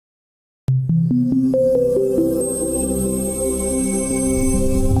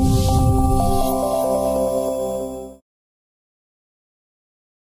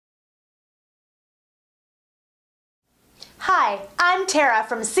I'm Tara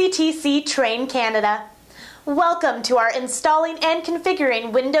from CTC TrainCanada. Welcome to our Installing and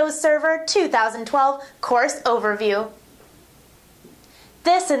Configuring Windows Server 2012 course overview.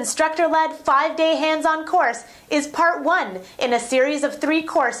 This instructor-led 5-day hands-on course is part 1 in a series of 3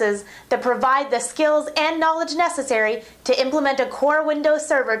 courses that provide the skills and knowledge necessary to implement a core Windows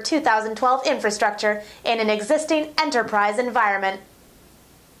Server 2012 infrastructure in an existing enterprise environment.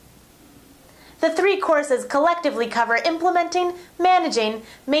 The 3 courses collectively cover implementing, managing,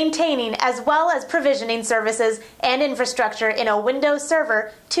 maintaining, as well as provisioning services and infrastructure in a Windows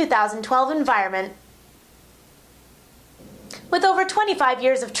Server 2012 environment. With over 25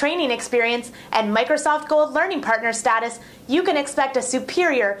 years of training experience and Microsoft Gold Learning Partner status, you can expect a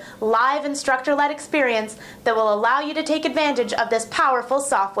superior, live instructor-led experience that will allow you to take advantage of this powerful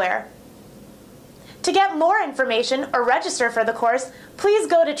software. To get more information or register for the course, please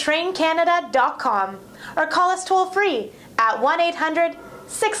go to TrainCanada.com or call us toll-free at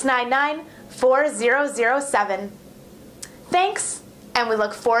 1-800-699-4007. Thanks, and we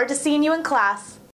look forward to seeing you in class.